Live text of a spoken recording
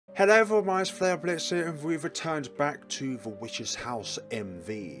Hello everyone, my name is FlareBlitzed and we've returned back to the Witch's House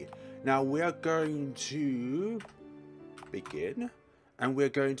MV. Now we are going to begin and we're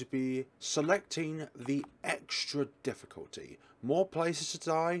going to be selecting the extra difficulty. More places to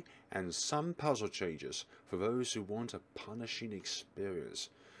die and some puzzle changes for those who want a punishing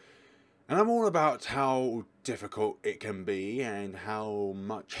experience. And I'm all about how difficult it can be and how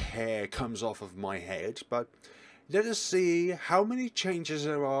much hair comes off of my head, but let us see how many changes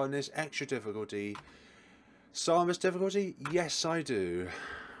there are in this extra difficulty. So on this difficulty, yes I do.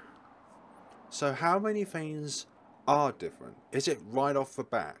 So how many things are different? Is it right off the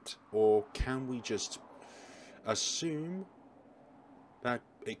bat? Or can we just assume that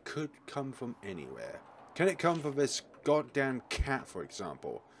it could come from anywhere? Can it come from this goddamn cat, for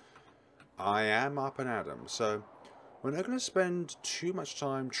example? I am up and at 'em, so we're not going to spend too much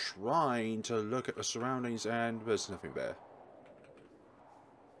time trying to look at the surroundings, and there's nothing there.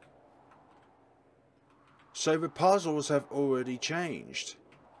 So the puzzles have already changed.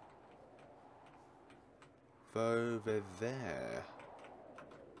 Though they're there.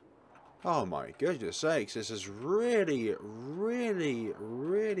 Oh my goodness sakes, this is really at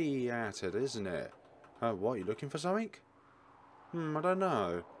it, isn't it? What, you looking for something? I don't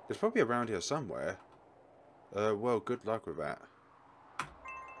know. It's probably around here somewhere. Well, good luck with that.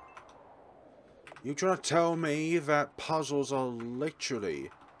 You trying to tell me that puzzles are literally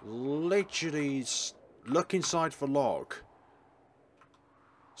look inside the log.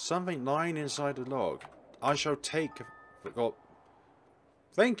 Something lying inside the log. I shall take... Oh,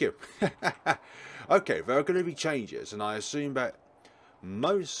 thank you. Okay, there are going to be changes, and I assume that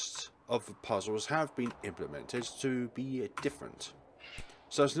most of the puzzles have been implemented to be different.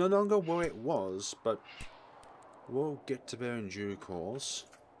 So it's no longer where it was, but we'll get to there in due course.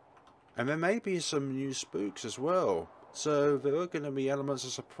 And there may be some new spooks as well. So there are going to be elements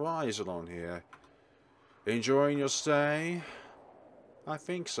of surprise along here. Enjoying your stay? I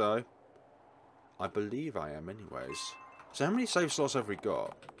think so. I believe I am anyways. So how many save slots have we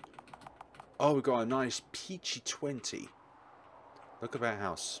got? Oh, we've got a nice peachy 20. Look at that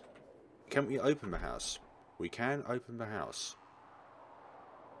house. Can we open the house? We can open the house.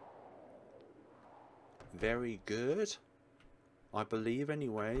 Very good. I believe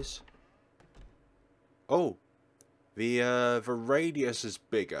anyways. Oh, the radius is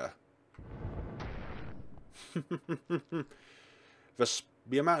bigger.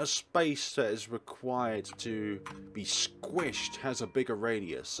 The amount of space that is required to be squished has a bigger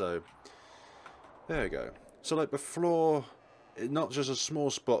radius, so there we go. So like the floor, not just a small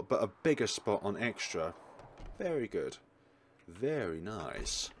spot, but a bigger spot on extra. Very good. Very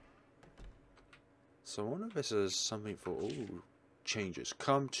nice. So I wonder if this is something for all changes.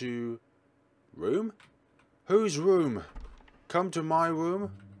 Come to room? Whose room? Come to my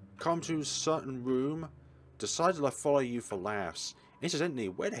room? Come to certain room? Decided I follow you for laughs. Incidentally,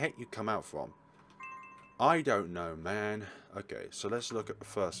 where the heck you come out from? I don't know, man. Okay, so let's look at the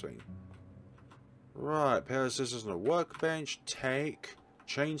first thing. Right, pair of scissors on a workbench. Take.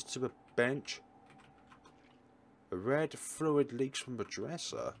 Change to the bench. A red fluid leaks from the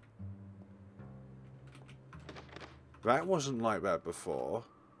dresser. That wasn't like that before.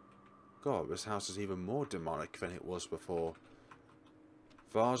 God, this house is even more demonic than it was before.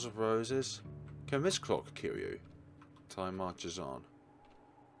 Vase of roses. Can this clock kill you? Time marches on.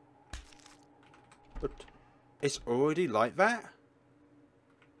 But it's already like that?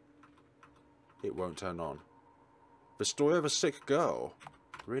 It won't turn on. The story of a sick girl.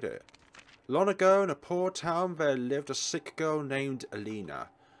 Read it. Long ago in a poor town there lived a sick girl named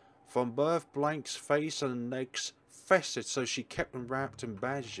Alina. From birth Blank's face and legs festered, so she kept them wrapped in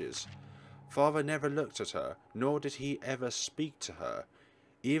bandages. Father never looked at her, nor did he ever speak to her.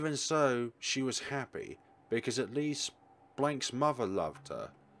 Even so, she was happy, because at least Blank's mother loved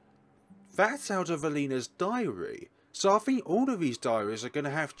her. That's out of Alina's diary. So I think all of these diaries are going to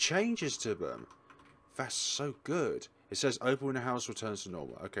have changes to them. That's so good. It says open when the house returns to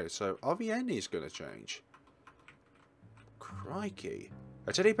normal. Okay, so are the endings going to change? Crikey.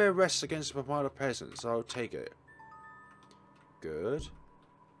 A teddy bear rests against a pile of peasants. I'll take it. Good.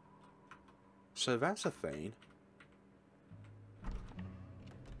 So that's a thing.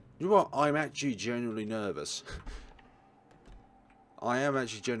 You know what? I'm actually genuinely nervous. I am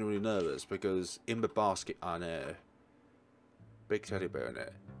actually genuinely nervous because in the basket, I know. Big teddy bear in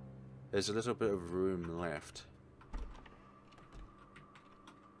it. There's a little bit of room left.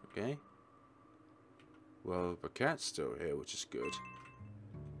 Okay. Well, the cat's still here, which is good.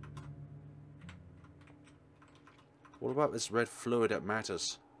 What about this red fluid that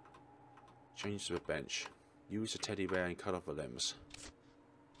matters? Change to the bench. Use the teddy bear and cut off the limbs.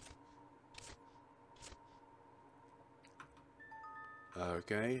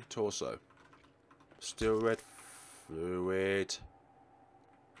 Okay, torso. Still red fluid.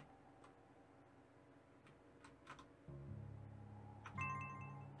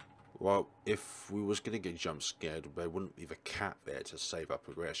 Well, if we was going to get jump scared, there wouldn't leave a cat there to save our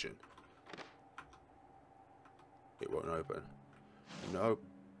progression. It won't open. Nope.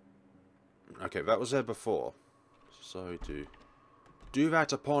 Okay, that was there before. So do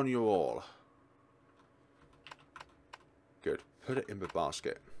that upon you all. Good. Put it in the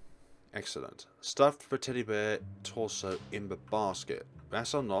basket. Excellent. Stuffed for teddy bear torso in the basket.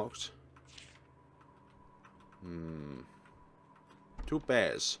 That's unlocked. 2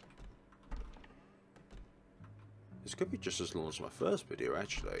 bears. This could be just as long as my first video,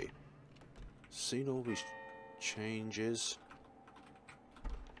 actually. Seen all these changes.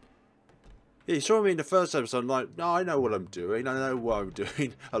 Yeah, you saw me in the first episode, I'm like, no, I know what I'm doing. I know what I'm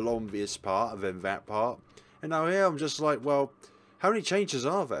doing along this part and then that part. And now here I'm just like, well, how many changes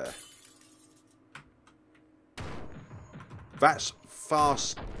are there? That's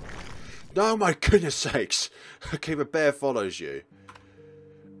fast. No, my goodness sakes. Okay, the bear follows you.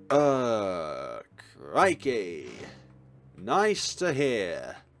 Crikey. Nice to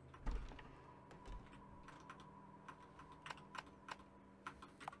hear.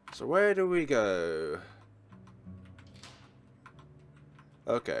 So where do we go?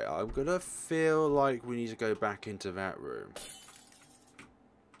 Okay, I'm gonna feel like we need to go back into that room.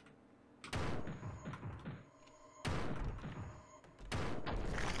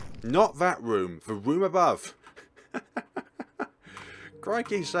 Not that room, the room above.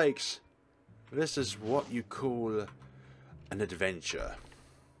 Crikey sakes. This is what you call an adventure.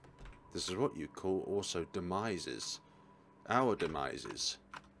 This is what you call also demises. Our demises.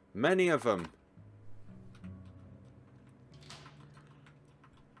 Many of them.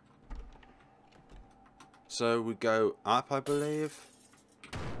 So we go up, I believe.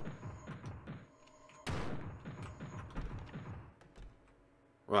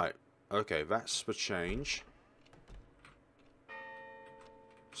 Right. Okay, that's the change.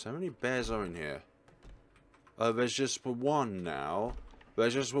 So many bears are in here. Oh, there's just the one now.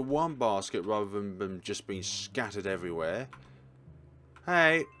 There's just the one basket rather than them just being scattered everywhere.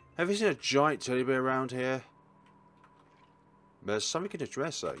 Hey, have you seen a giant teddy bear around here? There's something in the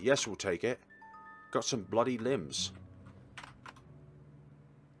dresser. Yes, we'll take it. Got some bloody limbs.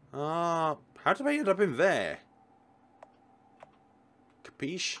 How did I end up in there?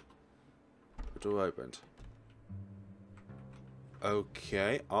 Capiche? The door opened.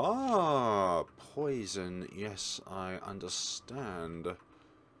 Okay. Poison. Yes, I understand.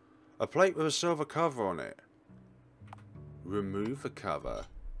 A plate with a silver cover on it. Remove the cover.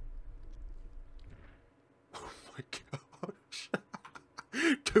 Oh my gosh.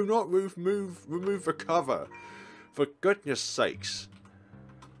 Do not remove the cover. For goodness sakes.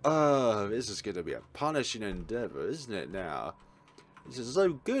 This is going to be a punishing endeavour, isn't it now? This is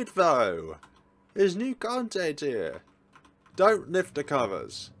so good though. There's new content here. Don't lift the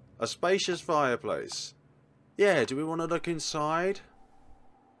covers. A spacious fireplace. Yeah, do we want to look inside?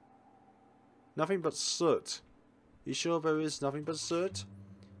 Nothing but soot. You sure there is nothing but soot?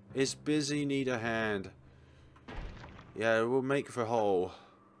 It's busy, need a hand. Yeah, we'll make the hole.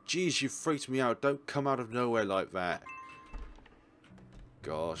 Jeez, you freaked me out. Don't come out of nowhere like that.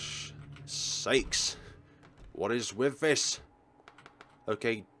 Gosh. Sakes. What is with this?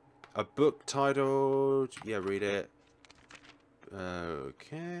 Okay. A book titled... Yeah, read it.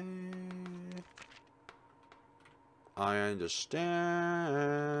 Okay. I understand.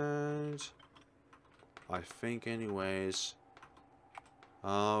 I think anyways.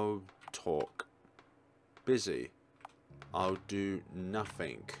 I'll talk. Busy. I'll do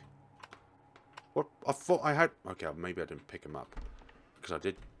nothing. What? I thought I had... Okay, maybe I didn't pick him up. Because I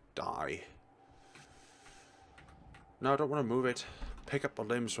did die. No, I don't want to move it. Pick up the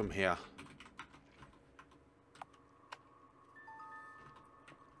limbs from here.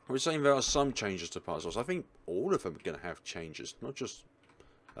 We're saying there are some changes to puzzles. I think all of them are going to have changes. Not just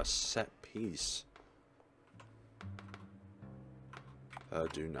a set piece.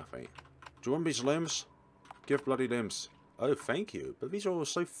 Do nothing. Do you want these limbs? Give bloody limbs. Oh, thank you. But these are all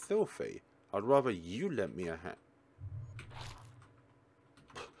so filthy. I'd rather you lend me a hand.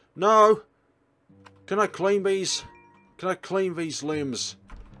 No! Can I claim these? Can I claim these limbs?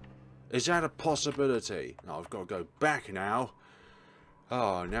 Is that a possibility? No, I've got to go back now.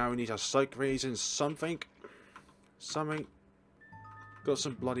 Oh, now we need to soak these in something. Something. Got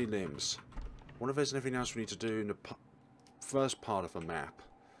some bloody limbs. Wonder if there's anything else we need to do in the first part of the map.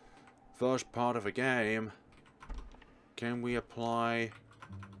 First part of the game. Can we apply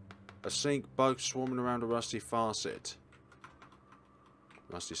a sink bug swarming around a rusty faucet?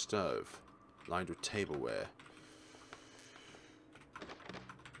 Rusty stove. Lined with tableware.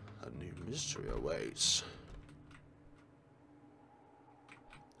 A new mystery awaits.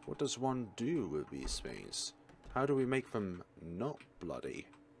 What does one do with these things? How do we make them not bloody?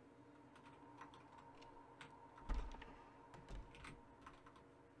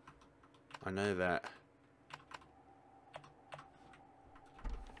 I know that.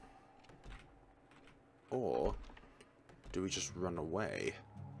 Or do we just run away?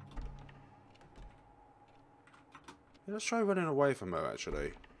 Yeah, let's try running away from her,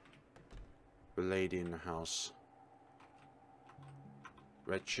 actually. The lady in the house.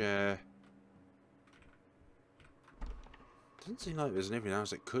 Red chair. Doesn't seem like there's anything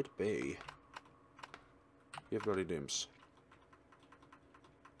else it could be. You have bloody dims.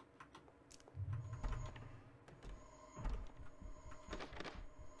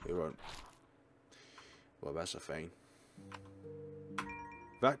 It won't. Well, that's a thing.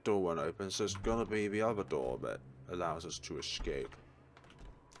 That door won't open, so it's gonna be the other door that allows us to escape.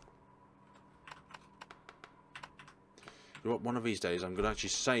 You know what, one of these days I'm gonna actually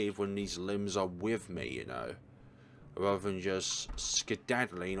save when these limbs are with me, you know. Rather than just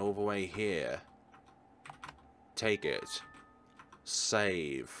skedaddling all the way here. Take it.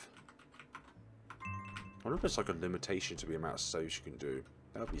 Save. I wonder if there's like a limitation to the amount of saves you can do.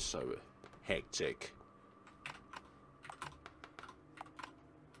 That would be so hectic.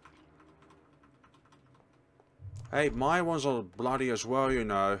 Hey, my ones are bloody as well, you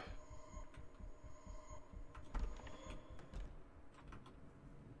know.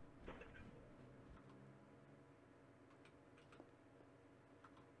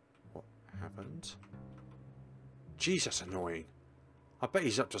 What happened? Jeez, that's annoying. I bet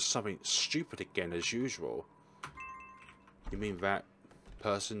he's up to something stupid again as usual. You mean that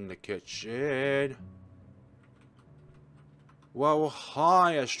person in the kitchen? Well,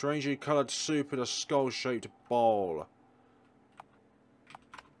 hi, a strangely coloured soup in a skull-shaped bowl.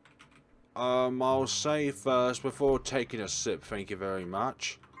 I'll say first, before taking a sip, thank you very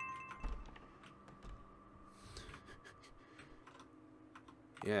much.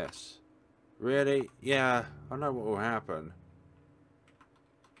 Yes. Really? Yeah, I know what will happen.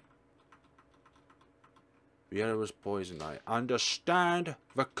 Viola was poisoned. I understand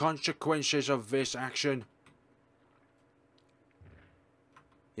the consequences of this action.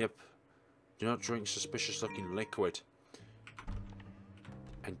 Yep. Do not drink suspicious looking liquid.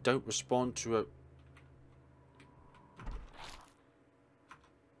 And don't respond to a...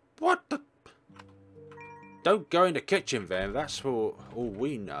 What the... Don't go in the kitchen then, that's for all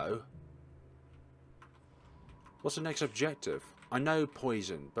we know. What's the next objective? I know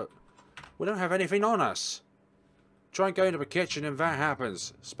poison, but we don't have anything on us. Try and go into the kitchen and that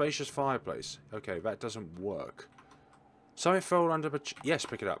happens. Spacious fireplace. Okay, that doesn't work. Something fell under the... Yes,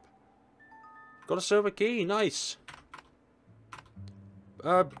 pick it up. Got a silver key, nice.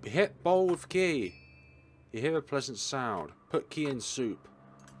 Hit bowl with key. You hear a pleasant sound. Put key in soup.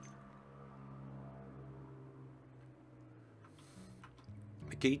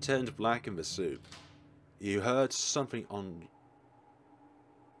 The key turned black in the soup. You heard something on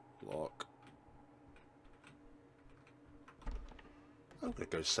lock. I'm gonna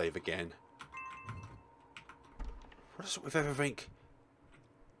go save again. What is it with everything?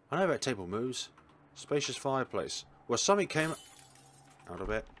 I know that table moves. Spacious fireplace. Well, something came out of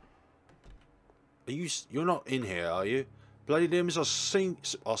it. Are you? You're not in here, are you? Bloody limbs are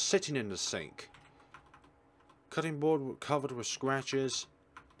sitting in the sink. Cutting board covered with scratches.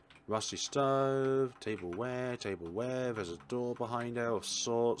 Rusty stove. Tableware. Tableware. There's a door behind there of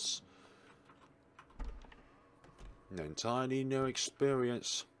sorts. An entirely new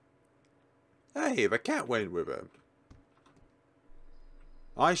experience. Hey, the cat went with him.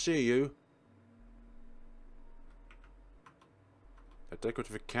 I see you. A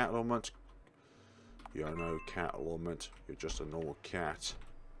decorative cat ornament. You're no cat ornament. You're just a normal cat.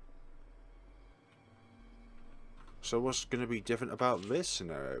 So what's going to be different about this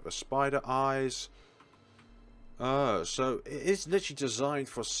scenario? The spider eyes. So it is literally designed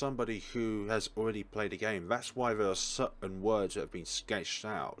for somebody who has already played a game. That's why there are certain words that have been sketched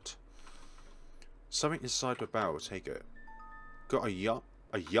out. Something inside the barrel. Take it. Got a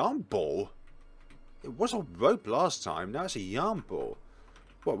yarn ball? It was a rope last time. Now it's a yarn ball.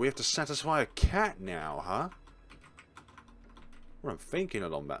 What, we have to satisfy a cat now, huh? Well, I'm thinking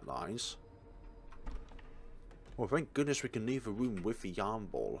along that lines. Well, thank goodness we can leave the room with the yarn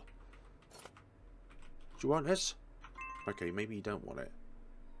ball. Do you want this? Okay, maybe you don't want it.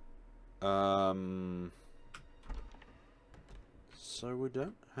 So we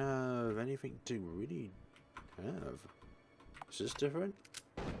don't have anything to really have. Is this different?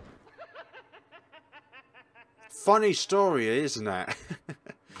 Funny story, isn't it?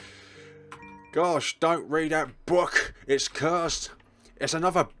 Gosh, don't read that book. It's cursed. It's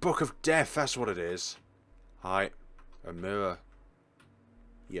another book of death, that's what it is. Hi. A mirror.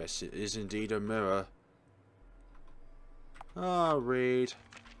 Yes, it is indeed a mirror. Ah, read.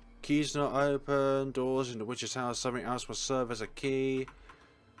 Key's not open. Doors in the witch's house. Something else will serve as a key.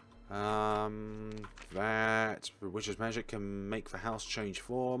 That the witch's magic can make the house change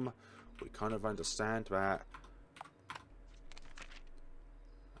form. We kind of understand that.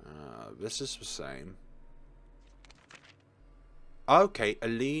 This is the same. Okay,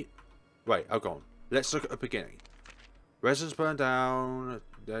 elite. Wait, hold on. Let's look at the beginning. Residence burned down.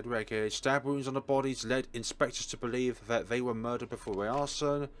 Dead wreckage. Stab wounds on the bodies led inspectors to believe that they were murdered before the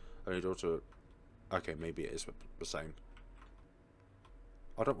arson. Only daughter. Okay, maybe it is the same.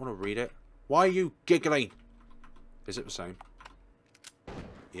 I don't want to read it. Why are you giggling? Is it the same?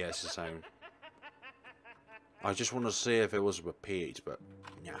 Yeah, it's the same. I just want to see if it was a repeat, but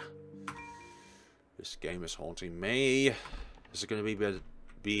nah. This game is haunting me. This is going to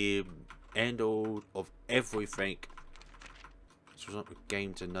be end all of everything. This was not a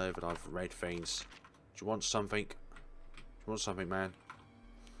game to know that I've read things. Do you want something? Do you want something, man?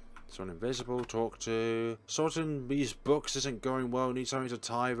 Someone invisible, talk to. Sorting these books isn't going well. Need something to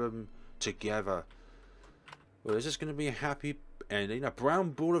tie them together. Well, is this going to be a happy ending? A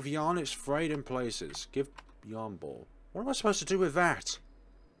brown ball of yarn. It's frayed in places. Give yarn ball. What am I supposed to do with that?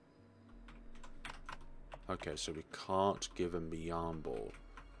 Okay, so we can't give him the yarn ball.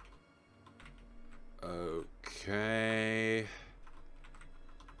 Okay.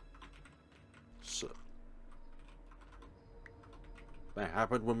 So that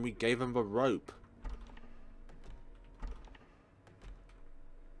happened when we gave him the rope.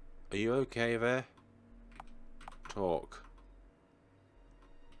 Are you okay there? Talk.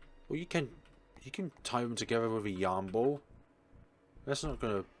 Well, you can tie them together with a yarn ball. That's not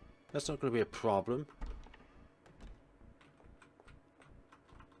gonna be a problem.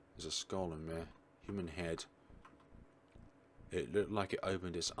 There's a skull in there. Human head. It looked like it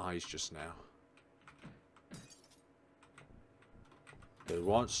opened its eyes just now. It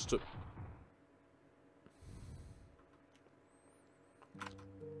wants to.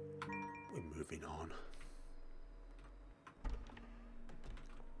 We're moving on.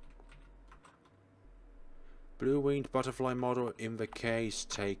 Blue-winged butterfly model in the case.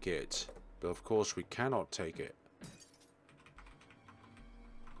 Take it. But of course we cannot take it.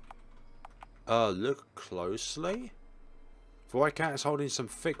 Look closely. The white cat is holding some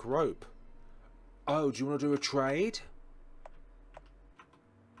thick rope. Oh, do you want to do a trade?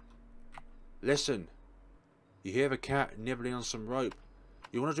 Listen. You hear the cat nibbling on some rope.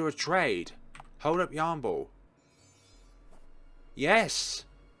 You want to do a trade? Hold up yarn ball. Yes!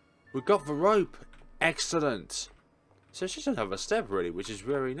 We got the rope. Excellent. So it's just another step really, which is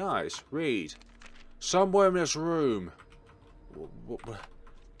very nice. Read. Somewhere in this room.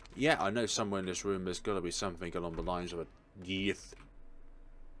 Yeah, I know somewhere in this room there's got to be something along the lines of a yes.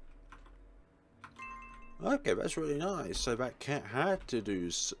 Okay, that's really nice. So that cat had to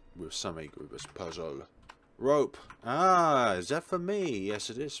do with something with this puzzle. Rope. Ah, is that for me? Yes,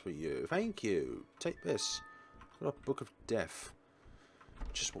 it is for you. Thank you. Take this. Got a book of death.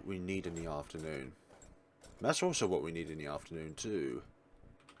 Just what we need in the afternoon. That's also what we need in the afternoon too.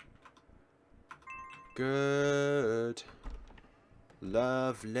 Good.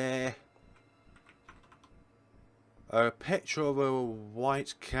 Lovely. A picture of a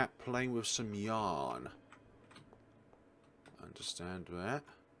white cat playing with some yarn. Understand that.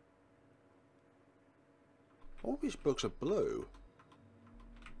 All these books are blue.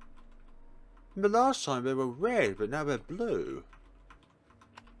 The last time they were red, but now they're blue.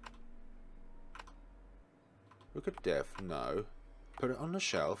 Look at death. No. Put it on the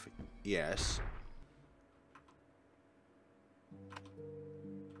shelf. Yes.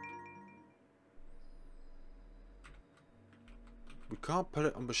 We can't put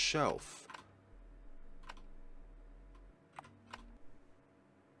it on the shelf.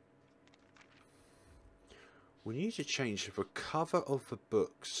 We need to change the cover of the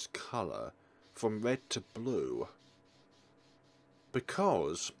book's colour from red to blue.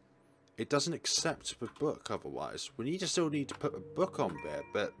 Because it doesn't accept the book otherwise. We still need to put a book on there,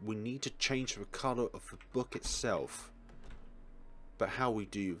 but we need to change the colour of the book itself. But how we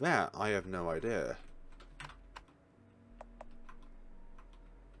do that, I have no idea.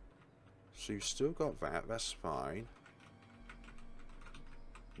 So you've still got that, that's fine.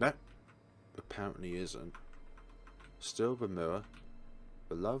 That apparently isn't. Still the mirror.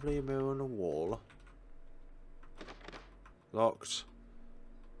 The lovely mirror on the wall. Locked.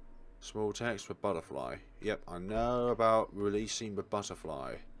 Small text for butterfly. Yep, I know about releasing the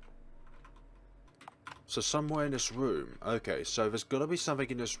butterfly. So somewhere in this room. Okay, so there's got to be something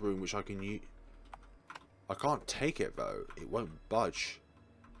in this room which I can use. I can't take it though. It won't budge.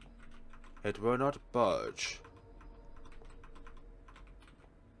 It will not budge.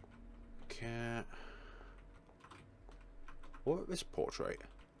 Can't. What about this portrait?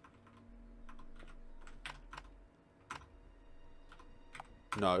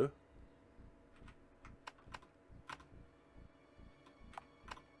 No.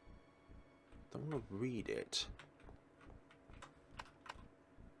 Don't want to read it.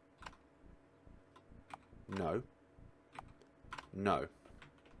 No. No.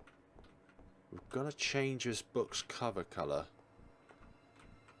 We've got to change this book's cover colour.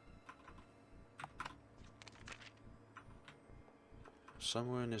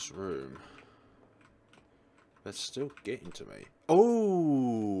 Somewhere in this room. That's still getting to me.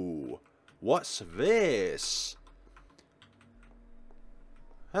 Oh! What's this?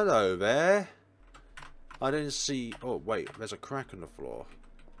 Hello there. I didn't see... Oh, wait. There's a crack in the floor.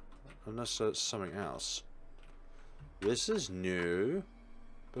 Unless it's something else. This is new.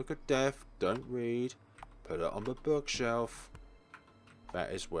 Book of Death. Don't read. Put it on the bookshelf.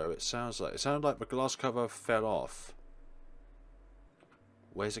 That is where it sounds like. It sounded like the glass cover fell off.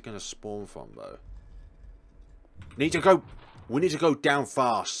 Where's it going to spawn from, though? Need to go... We need to go down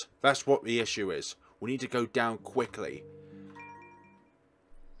fast. That's what the issue is. We need to go down quickly.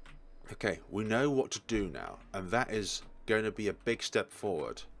 Okay, we know what to do now, and that is going to be a big step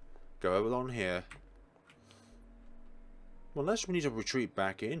forward. Go over on here. Well, unless we need to retreat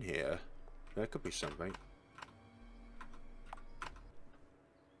back in here, there could be something.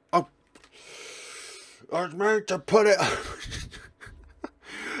 Oh! I was meant to put it...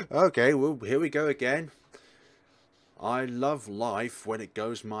 Okay, well, here we go again. I love life when it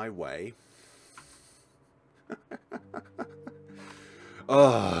goes my way.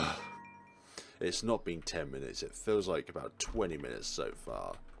 Oh... It's not been 10 minutes. It feels like about 20 minutes so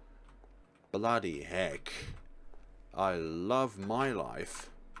far. Bloody heck. I love my life.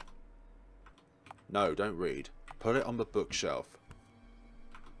 No, don't read. Put it on the bookshelf.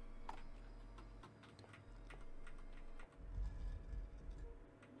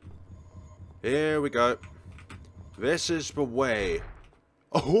 Here we go. This is the way.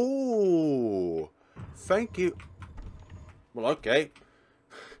 Oh! Thank you. Well, okay.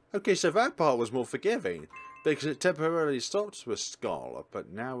 Okay, so that part was more forgiving, because it temporarily stopped with Scarlet, but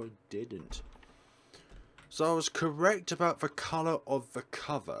now it didn't. So I was correct about the colour of the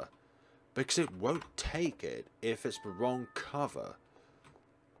cover, because it won't take it if it's the wrong cover.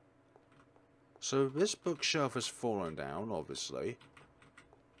 So this bookshelf has fallen down, obviously.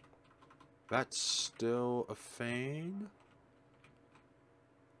 That's still a thing.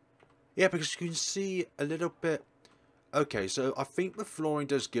 Yeah, because you can see a little bit... Okay, so I think the flooring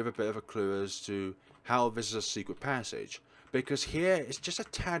does give a bit of a clue as to how this is a secret passage. Because here it's just a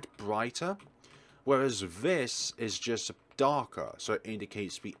tad brighter, whereas this is just darker, so it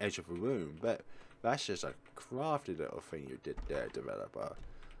indicates the edge of the room. But that's just a crafty little thing you did there, developer.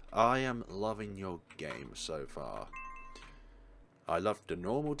 I am loving your game so far. I love the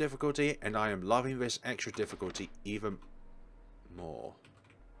normal difficulty, and I am loving this extra difficulty even more.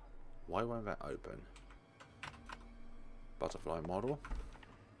 Why won't that open? Butterfly model.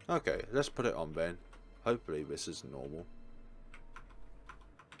 Okay, let's put it on then. Hopefully this is normal.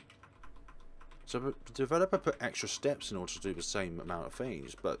 So the developer put extra steps in order to do the same amount of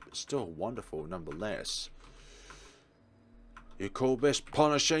things, but still wonderful nonetheless. You call this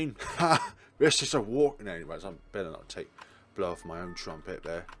punishing? Ha! This is a walk. No, anyways, I better not blow off my own trumpet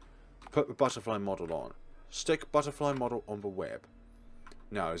there. Put the butterfly model on. Stick butterfly model on the web.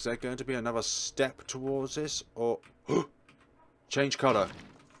 Now, is there going to be another step towards this, or... Change colour.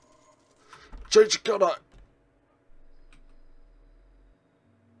 Change colour.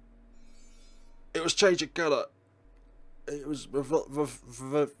 It was changing colour. It was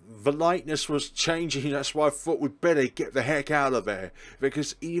the lightness was changing. That's why I thought we'd better get the heck out of there,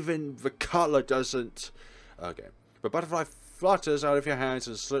 because even the colour doesn't. Okay, the butterfly flutters out of your hands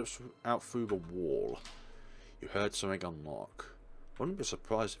and slips out through the wall. You heard something unlock. Wouldn't be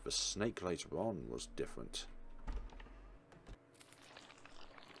surprised if the snake later on was different.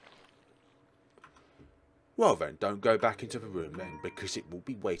 Well then, don't go back into the room then, because it will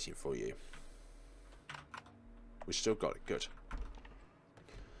be waiting for you. We still got it, good.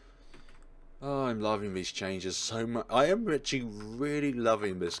 Oh, I'm loving these changes so much. I am actually really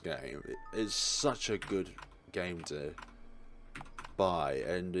loving this game. It is such a good game to buy,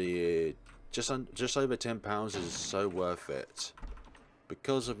 and just over £10 is so worth it.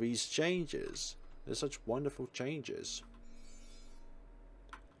 because of these changes. There's such wonderful changes.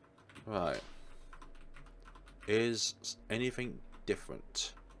 Right. Is anything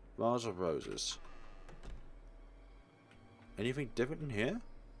different? Vase of roses. Anything different in here?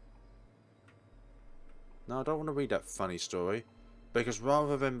 No, I don't want to read that funny story. Because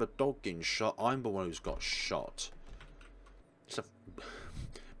rather than the dog getting shot, I'm the one who's got shot.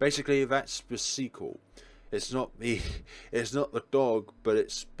 Basically, that's the sequel. It's not the dog, but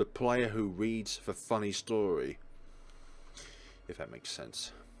it's the player who reads the funny story. If that makes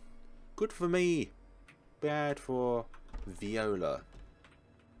sense. Good for me. Bad for Viola.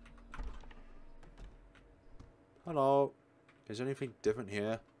 Hello. Is there anything different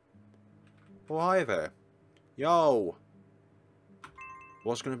here? Oh, hi there. Yo.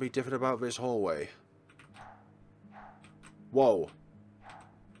 What's going to be different about this hallway? Whoa.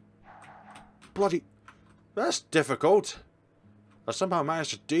 Bloody... That's difficult. I somehow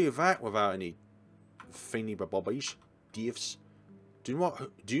managed to do that without any thingy bobbies. Divs. Do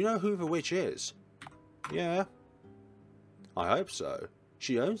you know who the witch is? Yeah. I hope so.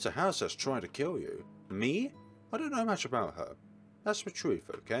 She owns the house that's trying to kill you. Me? I don't know much about her. That's the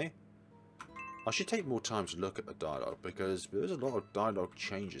truth, okay? I should take more time to look at the dialogue because there's a lot of dialogue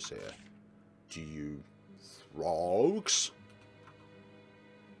changes here. Do you frogs?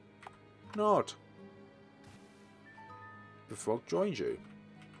 Not. The frog joins you.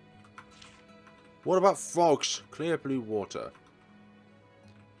 What about frogs? Clear blue water.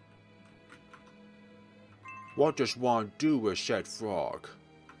 What does one do with said frog?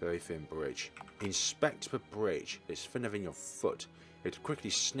 Very thin bridge. Inspect the bridge. It's thinner than your foot. It'll quickly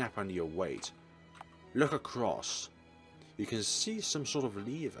snap under your weight. Look across. You can see some sort of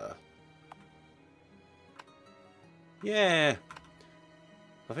lever. Yeah.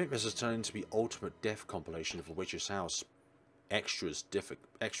 I think this is turning to be ultimate death compilation of a witch's house. Extra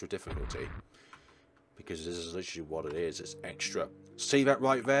difficulty. Because this is literally what it is. It's extra. See that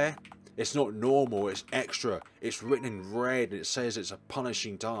right there? It's not normal. It's extra. It's written in red. And it says it's a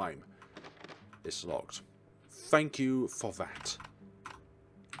punishing time. It's locked. Thank you for that.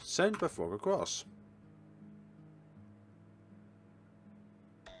 Send the frog across.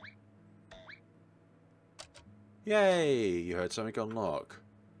 Yay! You heard something unlock.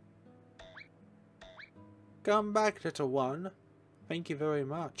 Come back, little one. Thank you very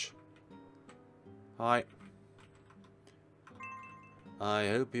much. Hi. I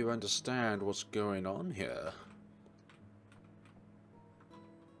hope you understand what's going on here.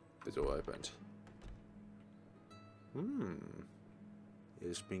 The door opened.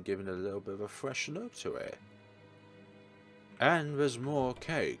 It's been given a little bit of a fresh look to it. And there's more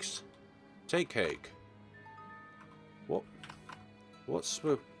cakes. Take cake. What? What's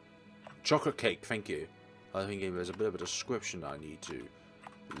the... Chocolate cake, thank you. I think there's a bit of a description I need to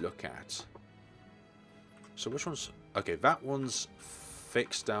look at. So which one's... Okay, that one's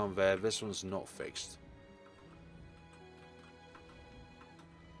fixed down there. This one's not fixed.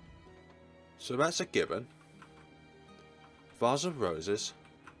 So that's a given. Vase of roses.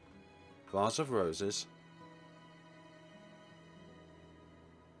 Vase of roses.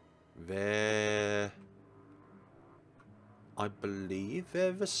 There... I believe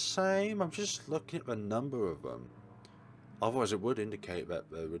they're the same. I'm just looking at the number of them. Otherwise it would indicate that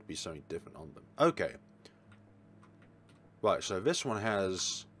there would be something different on them. Okay. Right, so this one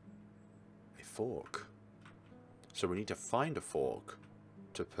has a fork. So we need to find a fork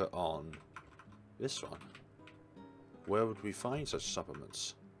to put on this one. Where would we find such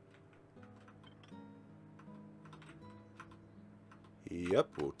supplements? Yep,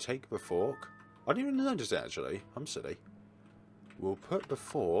 we'll take the fork. I didn't even notice that actually. I'm silly. We'll put the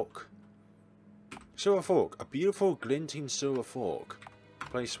fork... Silver fork. A beautiful glinting silver fork.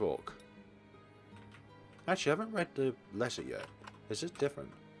 Place fork. Actually, I haven't read the letter yet. Is this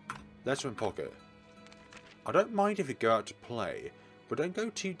different? Letter in pocket. I don't mind if you go out to play, but don't go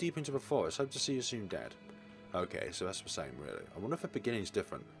too deep into the forest. Hope to see you soon, Dad. Okay, so that's the same, really. I wonder if the beginning's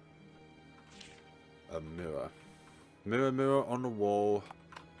different. A mirror. Mirror, mirror on the wall.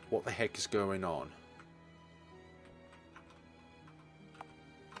 What the heck is going on?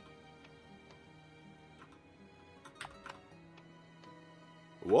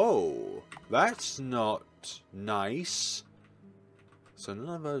 Whoa, that's not nice. So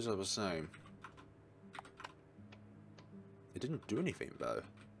none of those are the same. It didn't do anything though.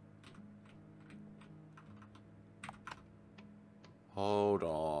 Hold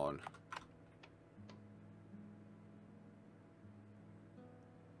on.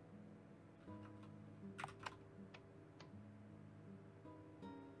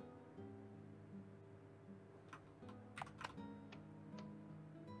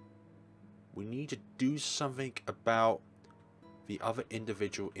 we need to do something about the other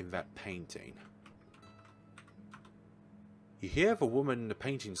individual in that painting. You hear the woman in the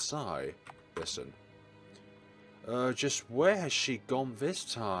painting sigh. Listen. Just where has she gone this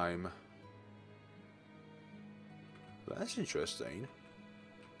time? That's interesting.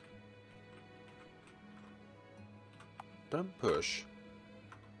 Don't push.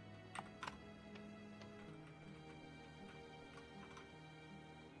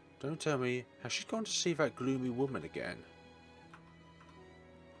 Don't tell me, has she gone to see that gloomy woman again?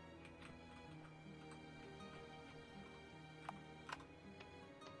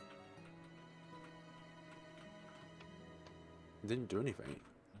 Didn't do anything.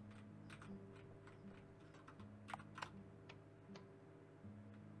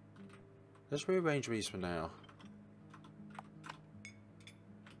 Let's rearrange these for now.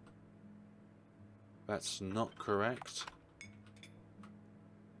 That's not correct.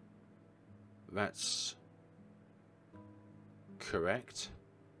 That's correct.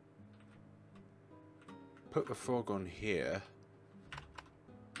 Put the frog on here.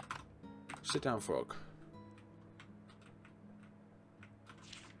 Sit down, frog.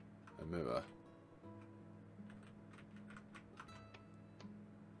 A mirror.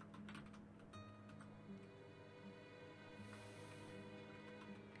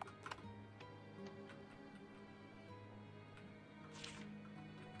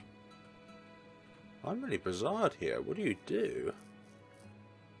 I'm really bizarre here. What do you do?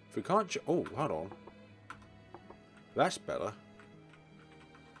 If we can't... Oh, hold on. That's better.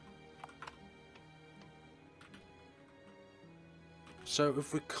 So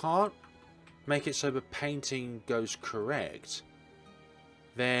if we can't make it so the painting goes correct,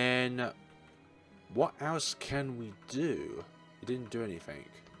 then what else can we do? It didn't do anything.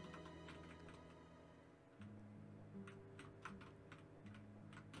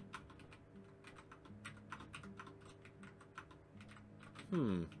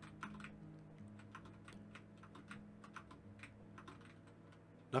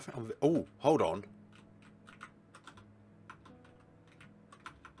 Nothing on the... Oh, hold on.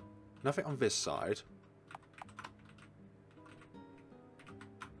 Nothing on this side.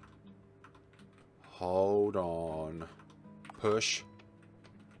 Hold on. Push.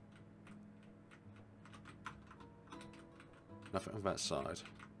 Nothing on that side.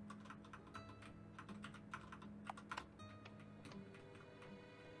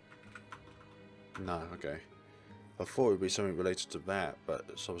 No, okay. I thought it would be something related to that, but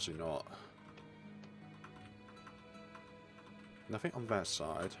it's obviously not. Nothing on that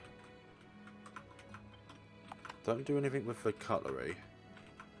side. Don't do anything with the cutlery.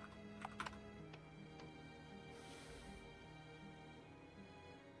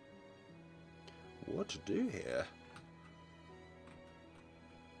 What to do here?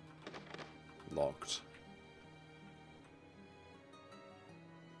 Locked.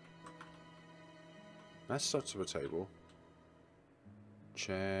 That's stuck to the table.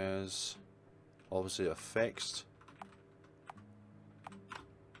 Chairs. Obviously are fixed.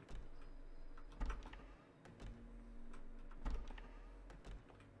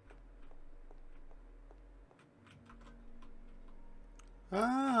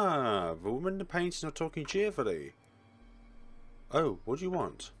 Ah, the woman in the painting are talking cheerfully. Oh, what do you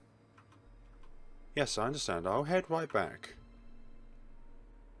want? Yes, I understand. I'll head right back.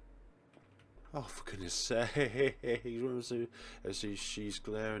 Oh, for goodness sake. She's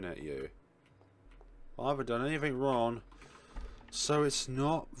glaring at you. I haven't done anything wrong. So it's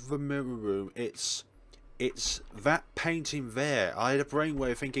not the mirror room. It's that painting there. I had a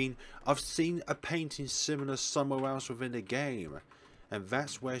brainwave thinking, I've seen a painting similar somewhere else within the game. And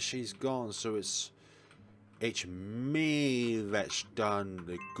that's where she's gone. So it's me that's done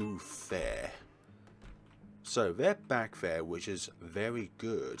the goof there. So they're back there, which is very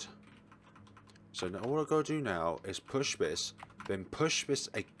good. So now all I've got to do now is push this, then push this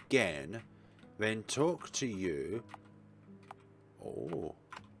again, then talk to you. Oh.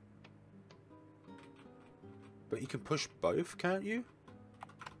 But you can push both, can't you?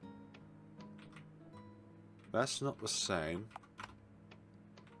 That's not the same.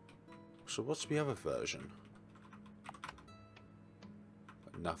 So what's the other version?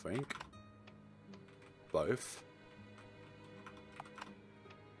 Nothing. Both.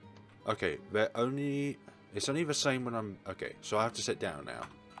 Okay, they're only... It's only the same when I'm... Okay, so I have to sit down now.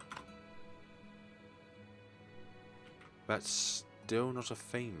 That's still not a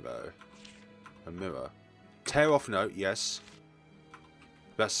theme, though. A mirror. Tear off note, yes.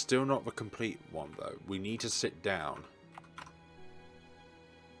 That's still not the complete one, though. We need to sit down.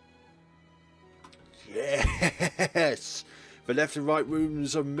 Yes! The left and right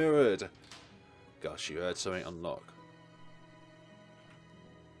rooms are mirrored. Gosh, you heard something unlock.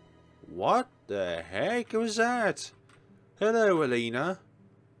 What the heck was that? Hello, Alina.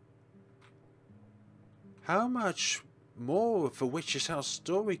 How much more of the Witch's House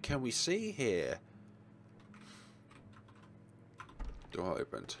story can we see here? Door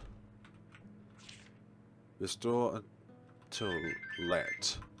opened. Restore until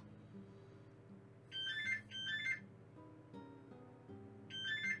let.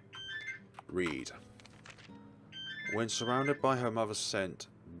 Read. When surrounded by her mother's scent,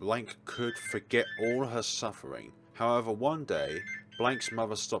 Blank could forget all her suffering. However, one day, Blank's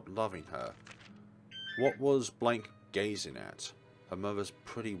mother stopped loving her. What was Blank gazing at? Her mother's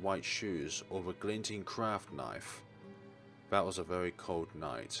pretty white shoes or the glinting craft knife? That was a very cold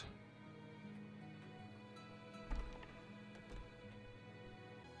night.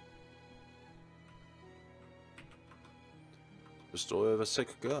 The story of a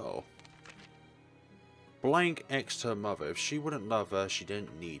sick girl. Blank X'd her mother. If she wouldn't love her, she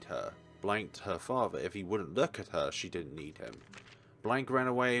didn't need her. Blanked her father. If he wouldn't look at her, she didn't need him. Blank ran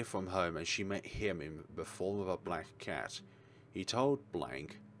away from home and she met him in the form of a black cat. He told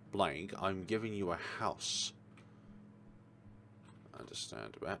Blank, I'm giving you a house.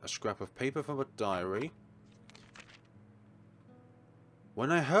 Understand that. A scrap of paper from a diary.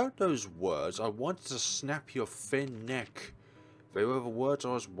 When I heard those words, I wanted to snap your thin neck. They were the words I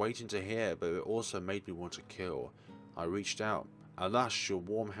was waiting to hear, but it also made me want to kill. I reached out. Alas, your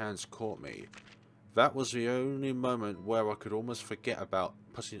warm hands caught me. That was the only moment where I could almost forget about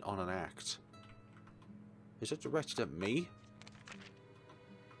putting on an act. Is it directed at me?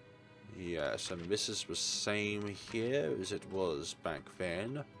 Yes, and this is the same here as it was back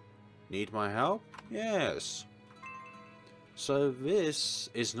then. Need my help? Yes. So this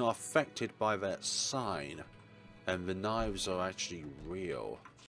is not affected by that sign. And the knives are actually real.